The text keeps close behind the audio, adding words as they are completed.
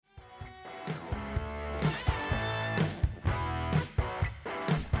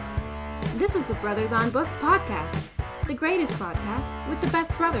This is the Brothers on Books podcast, the greatest podcast with the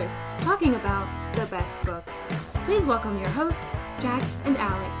best brothers talking about the best books. Please welcome your hosts, Jack and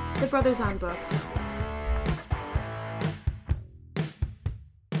Alex, the Brothers on Books.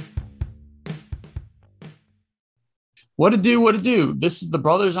 What to do? This is the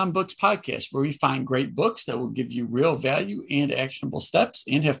Brothers on Books podcast, where we find great books that will give you real value and actionable steps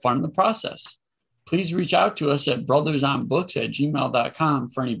and have fun in the process. Please reach out to us at brothersonbooks@gmail.com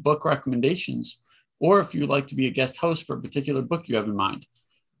for any book recommendations, or if you'd like to be a guest host for a particular book you have in mind.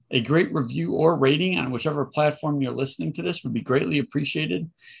 A great review or rating on whichever platform you're listening to this would be greatly appreciated.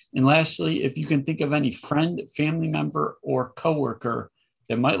 And lastly, if you can think of any friend, family member, or coworker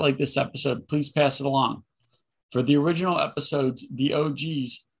that might like this episode, please pass it along. For the original episodes, the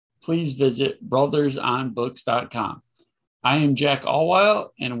OGs, please visit brothersonbooks.com. I am Jack Allweil,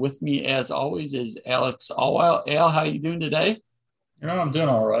 and with me, as always, is Alex Allweil. Al, how are you doing today? I'm doing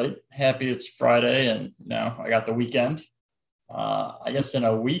all right. Happy it's Friday, and I got the weekend. I guess in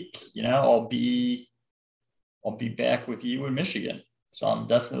a week, I'll be back with you in Michigan, so I'm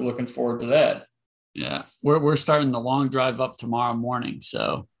definitely looking forward to that. Yeah, we're starting the long drive up tomorrow morning,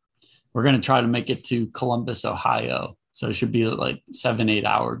 so we're going to try to make it to Columbus, Ohio. So it should be like 7-8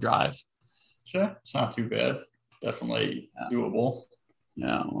 hour drive. Sure, it's not too bad. Definitely doable.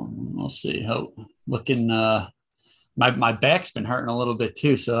 Yeah, we'll see. My back's been hurting a little bit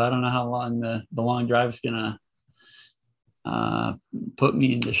too, so I don't know how long the long drive is gonna put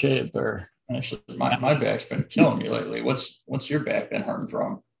me into shape. Or actually, my back's been killing me lately. What's your back been hurting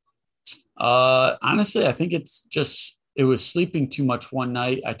from? Honestly, I think it was sleeping too much one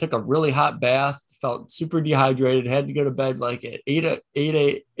night. I took a really hot bath, felt super dehydrated, had to go to bed like at 8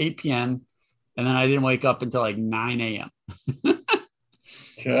 p.m. And then I didn't wake up until like 9 a.m.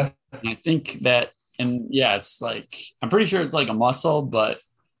 Sure. And I think that, it's like, I'm pretty sure it's like a muscle, but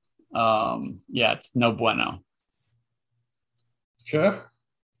it's no bueno. Sure.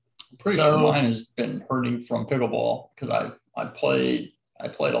 I'm pretty sure mine has been hurting from pickleball because I played a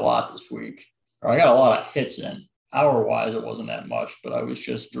lot this week. Or I got a lot of hits in. Hour-wise, it wasn't that much, but I was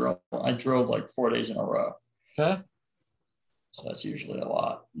just I drilled like 4 days in a row. Okay. So that's usually a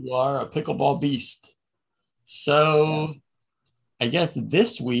lot. You are a pickleball beast. So yeah. I guess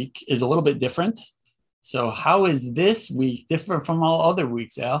this week is a little bit different. So how is this week different from all other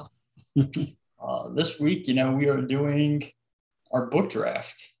weeks, Al? This week, we are doing our book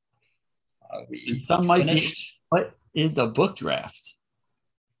draft. What is a book draft?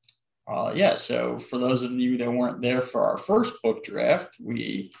 So for those of you that weren't there for our first book draft,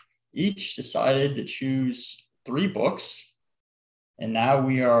 we each decided to choose 3 books. And now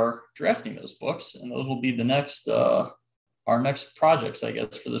we are drafting those books, and those will be the next, our next projects, I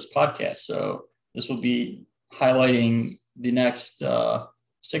guess, for this podcast. So this will be highlighting the next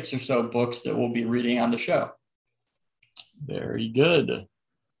 6 or so books that we'll be reading on the show. Very good.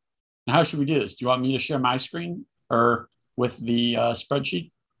 Now, how should we do this? Do you want me to share my screen or with the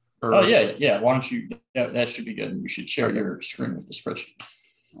spreadsheet? Oh, yeah. Why don't you? That should be good. You should share your screen with the spreadsheet.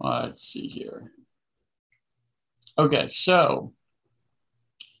 Let's see here. Okay, so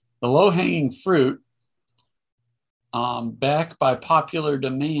the low-hanging fruit, back by popular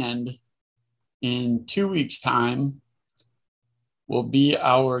demand in 2 weeks' time, will be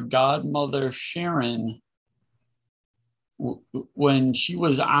our godmother Sharon. When she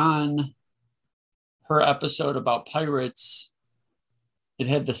was on her episode about pirates, it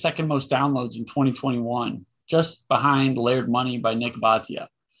had the second most downloads in 2021, just behind Laird Money by Nick Bhatia.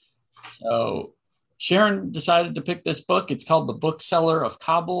 So Sharon decided to pick this book. It's called The Bookseller of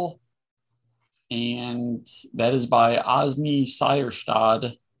Kabul, and that is by Osni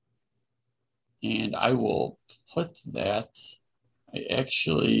Seierstad. And I will put that.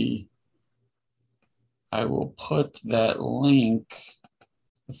 I will put that link,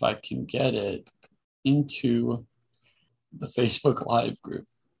 if I can get it, into the Facebook Live group.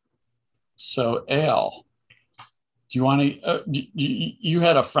 So, Al, do you want to? You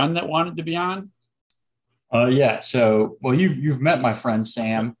had a friend that wanted to be on? So, you've met my friend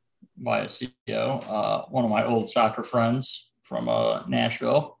Sam via CEO, one of my old soccer friends from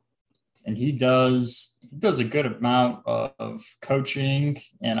Nashville, and he does a good amount of coaching,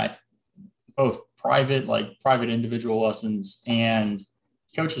 and both private individual lessons, and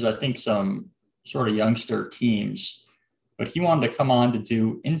coaches, I think, some sort of youngster teams. But he wanted to come on to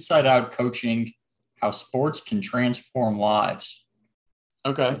do Inside Out Coaching, how sports can transform lives.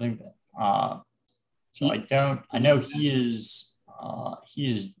 Okay. I think that. I know he is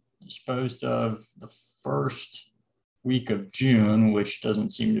disposed of the first week of June, which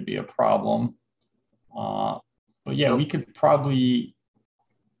doesn't seem to be a problem. But yeah, we could probably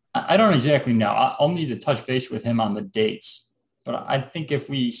I don't exactly know. I'll need to touch base with him on the dates. But I think if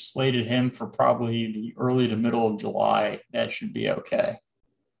we slated him for probably the early to middle of July, that should be okay.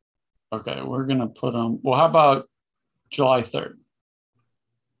 Okay, we're gonna put him. Well, how about July 3rd?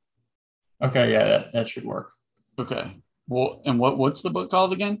 Okay, yeah, that should work. Okay. Well, and what's the book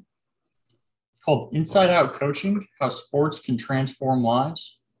called again? Called Inside Out Coaching: How Sports Can Transform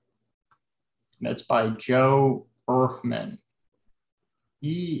Lives. And that's by Joe Ehrman.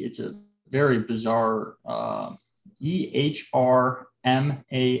 It's a very bizarre Ehrmann. EHR.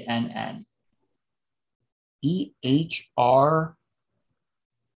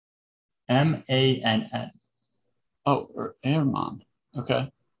 Mann. Oh, or Airman.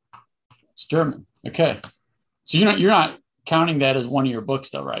 Okay, it's German. Okay, so you're not counting that as one of your books,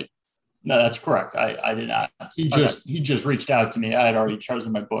 though, right? No, that's correct. I did not. He just reached out to me. I had already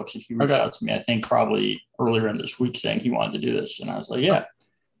chosen my books, and he reached out to me. I think probably earlier in this week, saying he wanted to do this, and I was like, yeah.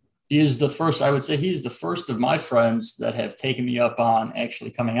 He is the first. I would say he's the first of my friends that have taken me up on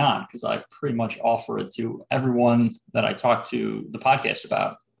actually coming on, because I pretty much offer it to everyone that I talk to the podcast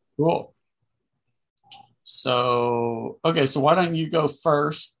about. Cool. So, okay, so why don't you go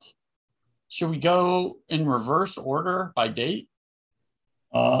first? Should we go in reverse order by date?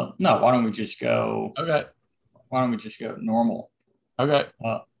 No, why don't we just go? Okay. Why don't we just go normal? Okay.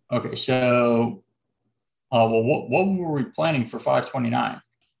 Okay. So, well, what were we planning for 529?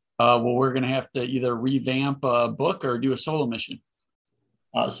 Well, we're gonna have to either revamp a book or do a solo mission.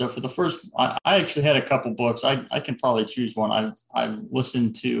 So for the first, I actually had a couple books. I can probably choose one. I've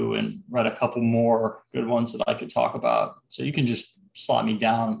listened to and read a couple more good ones that I could talk about. So you can just slot me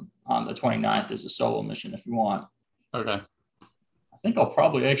down on the 29th as a solo mission if you want. Okay. I think I'll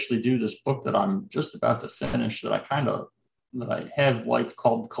probably actually do this book that I'm just about to finish that I have liked,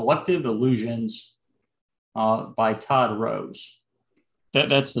 called Collective Illusions by Todd Rose.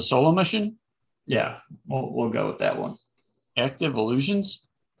 That's the solo mission? Yeah, we'll go with that one. Active Illusions?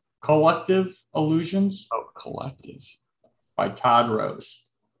 Collective Illusions. Oh, Collective. By Todd Rose.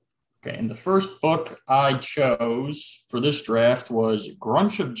 Okay, and the first book I chose for this draft was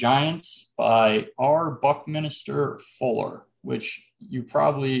Grunch of Giants by R. Buckminster Fuller, which you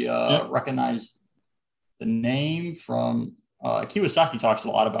probably recognize the name from. Kiyosaki talks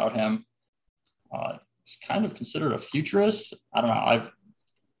a lot about him. He's kind of considered a futurist. I don't know.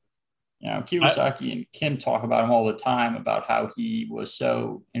 Kiyosaki and Kim talk about him all the time, about how he was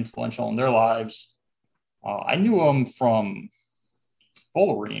so influential in their lives. I knew him from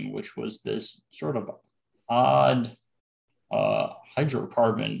fullerene, which was this sort of odd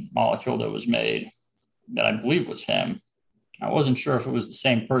hydrocarbon molecule that was made that I believe was him. I wasn't sure if it was the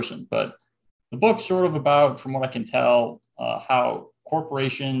same person, but the book's sort of about, from what I can tell, how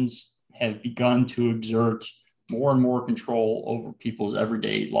corporations have begun to exert more and more control over people's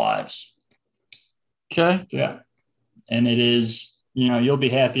everyday lives. Okay. Yeah. And it is, you'll be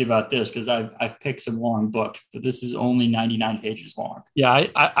happy about this, because I've picked some long books, but this is only 99 pages long. Yeah,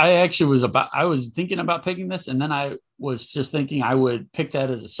 I actually I was thinking about picking this, and then I was just thinking I would pick that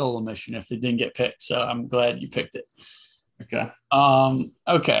as a solo mission if it didn't get picked. So I'm glad you picked it. Okay.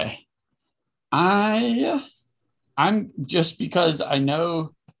 Okay. I'm just, because I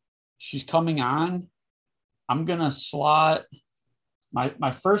know she's coming on, I'm gonna slot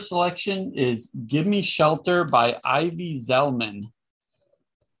my first selection is Give Me Shelter by Ivy Zellman.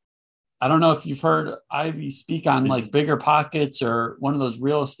 I don't know if you've heard Ivy speak on like Bigger Pockets or one of those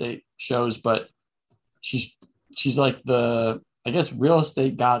real estate shows, but she's like the, I guess, real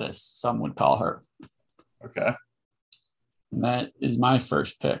estate goddess, some would call her. Okay. And that is my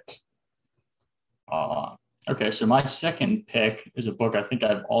first pick. Okay, so my second pick is a book I think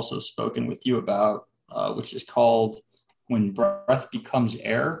I've also spoken with you about, which is called When Breath Becomes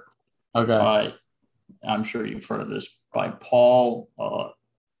Air. Okay. I'm sure you've heard of this, by Paul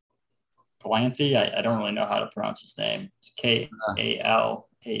Galanthi. I don't really know how to pronounce his name. It's Kalanguthi.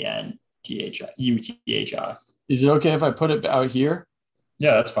 Is it okay if I put it out here?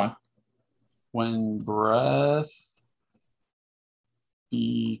 Yeah, that's fine. When breath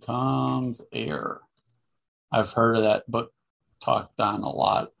becomes air. I've heard of that book talked on a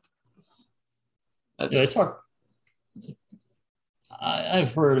lot. I've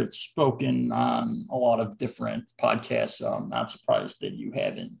heard it spoken on a lot of different podcasts, so I'm not surprised that you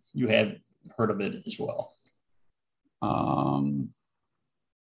have heard of it as well.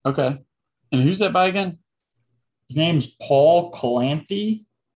 Okay. And who's that by again? His name's Paul Galanthi,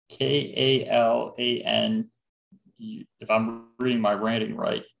 Kalan. If I'm reading my writing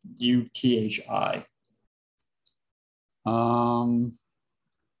right, Uthi.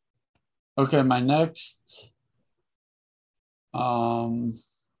 Okay, my next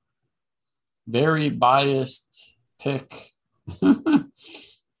very biased pick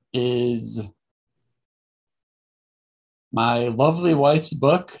is my lovely wife's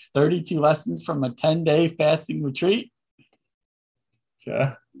book, 32 Lessons from a 10-Day Fasting Retreat.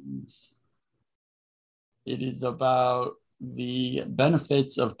 Okay. It is about the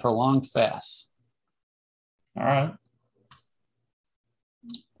benefits of prolonged fasts. All right.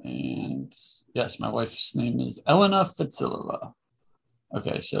 And yes, my wife's name is Elena Fitzilova.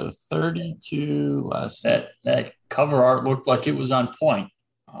 Okay, so 32 lessons. That cover art looked like it was on point.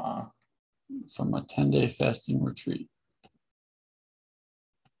 From a 10-day fasting retreat.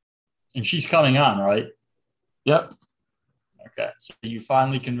 And she's coming on, right? Yep. Okay. So you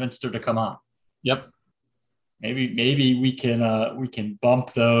finally convinced her to come on. Yep. Maybe we can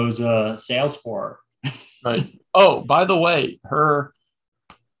bump those sales for her. Right. Oh, by the way,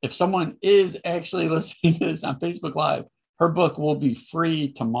 if someone is actually listening to this on Facebook Live, her book will be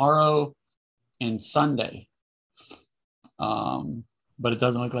free tomorrow and Sunday. But it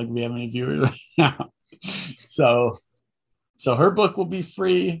doesn't look like we have any viewers right now. So her book will be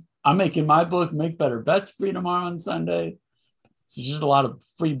free. I'm making my book, Make Better Bets, free tomorrow and Sunday. So just a lot of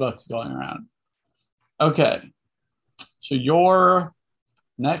free books going around. Okay. So your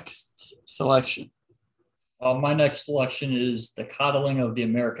next selection. My next selection is The Coddling of the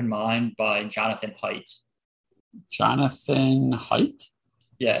American Mind by Jonathan Haidt. Jonathan Haidt?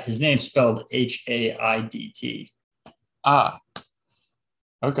 Yeah, his name's spelled Haidt. Ah,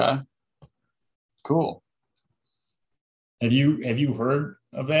 okay. Cool. Have you heard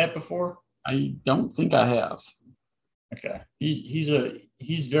of that before? I don't think I have. Okay.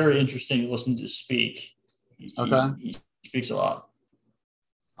 He's very interesting to listen to speak. He speaks a lot.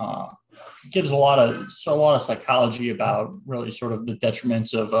 Gives a lot of psychology about really sort of the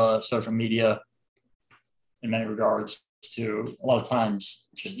detriments of social media in many regards to a lot of times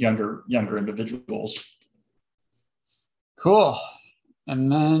just younger individuals. Cool.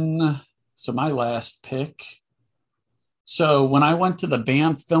 And then, so my last pick. So when I went to the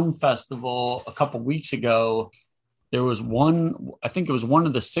Banff Film Festival a couple weeks ago, there was I think it was one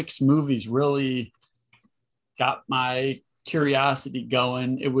of the 6 movies really got my curiosity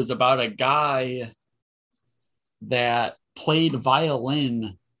going. It was about a guy that played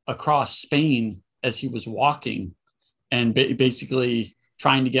violin across Spain as he was walking and basically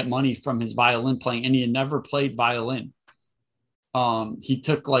trying to get money from his violin playing. And he had never played violin. He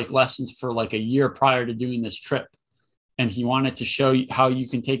took like lessons for like a year prior to doing this trip. And he wanted to show you how you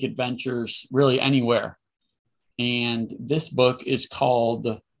can take adventures really anywhere. And this book is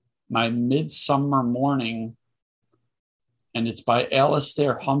called My Midsummer Morning. And it's by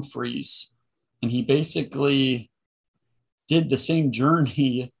Alastair Humphreys. And he basically did the same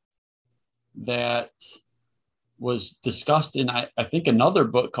journey that was discussed in, I think, another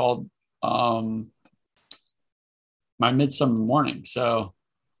book called My Midsummer Morning. So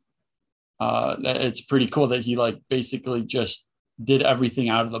it's pretty cool that he like basically just did everything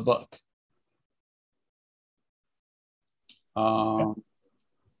out of the book.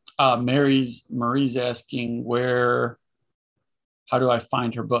 Marie's asking how do I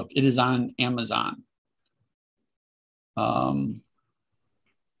find her book? It is on Amazon. I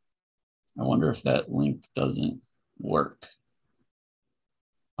wonder if that link doesn't work.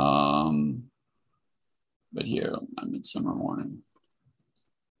 But here, My Midsummer Morning.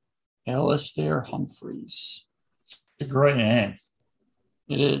 Alastair Humphreys. It's a great name.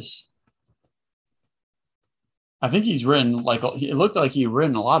 It is. I think he's written it looked like he'd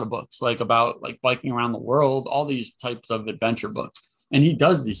written a lot of books, like about like biking around the world, all these types of adventure books. And he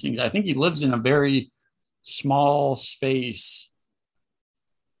does these things. I think he lives in a very small space,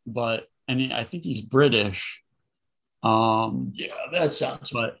 I think he's British. Yeah, that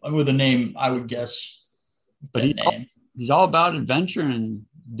sounds right. With a name, I would guess. But he's all about adventure and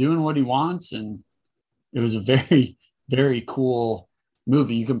doing what he wants. And it was a very, very cool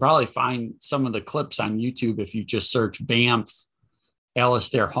movie. You can probably find some of the clips on YouTube if you just search Banff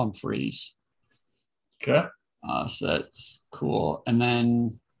Alastair Humphreys. Okay. So that's cool. And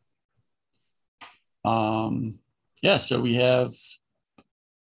then, so we have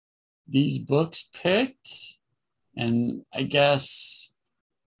these books picked, and I guess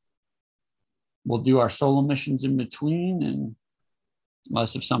we'll do our solo missions in between, and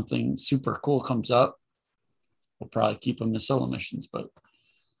unless if something super cool comes up, we'll probably keep them as solo missions, but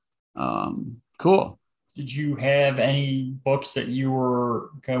cool. Did you have any books that you were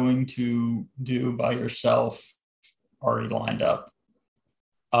going to do by yourself already lined up?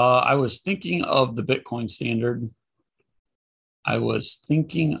 I was thinking of the Bitcoin Standard. I was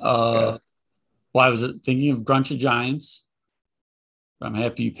thinking of Grunch of Giants. I'm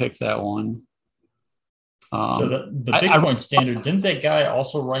happy you picked that one. So the Bitcoin standard, didn't that guy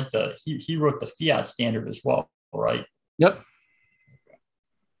also write he wrote the fiat standard as well, right? Yep.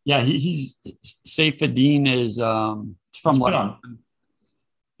 Yeah, he's Saifedean is from Lebanon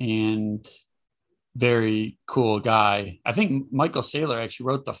and very cool guy. I think Michael Saylor actually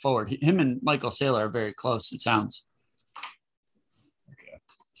wrote the forward. Him and Michael Saylor are very close, it sounds. Okay.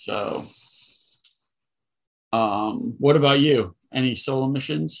 So what about you? Any solo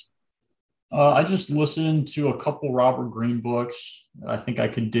missions? I just listened to a couple Robert Greene books that I think I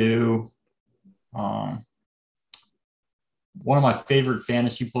could do. One of my favorite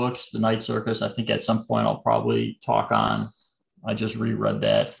fantasy books, The Night Circus, I think at some point I'll probably talk on. I just reread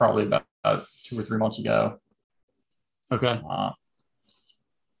that probably about 2 or 3 months ago. Okay.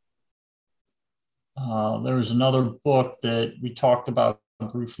 There was another book that we talked about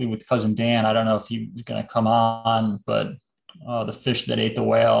briefly with Cousin Dan. I don't know if he was going to come on, but The Fish That Ate the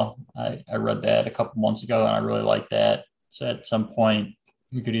Whale. I read that a couple months ago, and I really liked that. So at some point,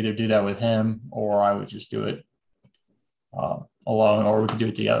 we could either do that with him, or I would just do it alone, or we could do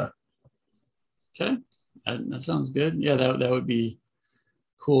it together. Okay, that sounds good. Yeah, that would be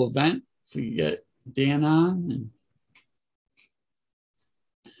a cool event if we could get Dan on and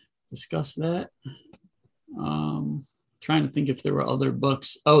discuss that. Trying to think if there were other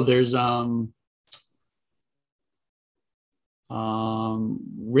books. Oh, there's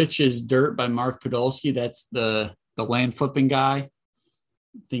Rich is Dirt by Mark Podolsky. That's the land flipping guy.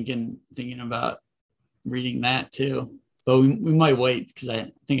 Thinking about reading that too. But we might wait because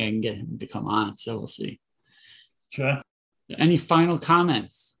I think I can get him to come on. So we'll see. Sure. Any final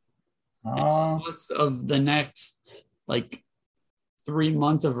comments? What's of the next 3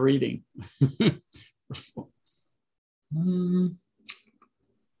 months of reading?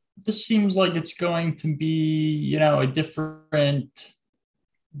 This seems like it's going to be, a different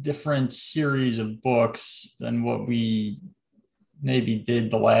series of books than what we maybe did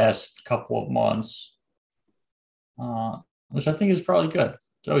the last couple of months, which I think is probably good.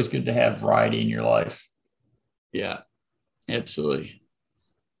 It's always good to have variety in your life. Yeah, absolutely.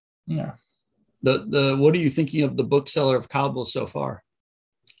 Yeah. The what are you thinking of the Bookseller of Kabul so far?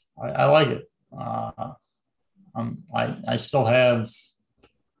 I like it. I still have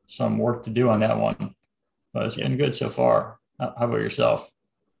some work to do on that one, but it's been good so far. How about yourself?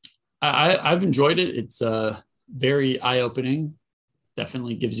 I've enjoyed it. It's very eye-opening.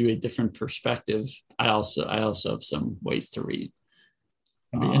 Definitely gives you a different perspective. I also have some ways to read.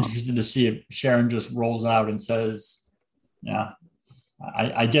 I'd be interested to see if Sharon just rolls out and says, yeah,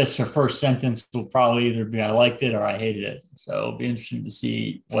 I guess her first sentence will probably either be I liked it or I hated it. So it'll be interesting to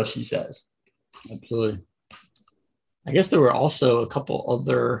see what she says. Absolutely. I guess there were also a couple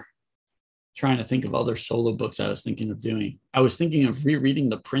other, trying to think of other solo books I was thinking of doing. I was thinking of rereading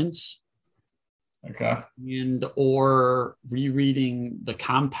The Prince. Okay. Or rereading The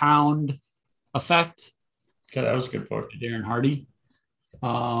Compound Effect. Okay, that was a good book. Darren Hardy.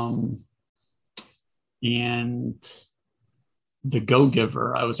 And The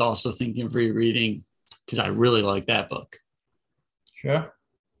Go-Giver, I was also thinking of rereading because I really like that book. Sure.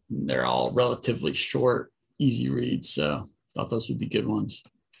 They're all relatively short, easy reads, so I thought those would be good ones.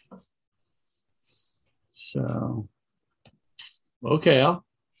 So, okay, Al.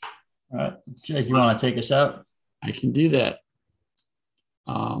 All right, Jake, you want to take us out? I can do that.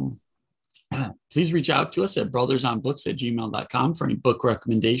 Please reach out to us at brothersonbooks@gmail.com for any book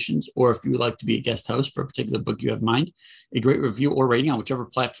recommendations, or if you would like to be a guest host for a particular book you have in mind. A great review or rating on whichever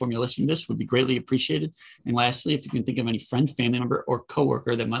platform you're listening to this would be greatly appreciated. And lastly, if you can think of any friend, family member, or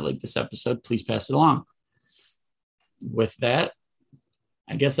coworker that might like this episode, please pass it along. With that,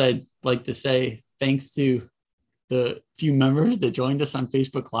 I guess I'd like to say thanks to the few members that joined us on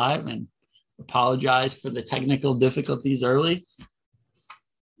Facebook Live and apologize for the technical difficulties early.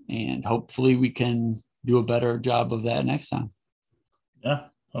 And hopefully we can do a better job of that next time. Yeah,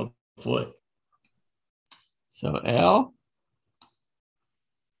 hopefully. So, Al,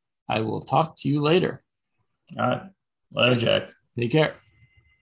 I will talk to you later. All right. Later, Jack. Take care.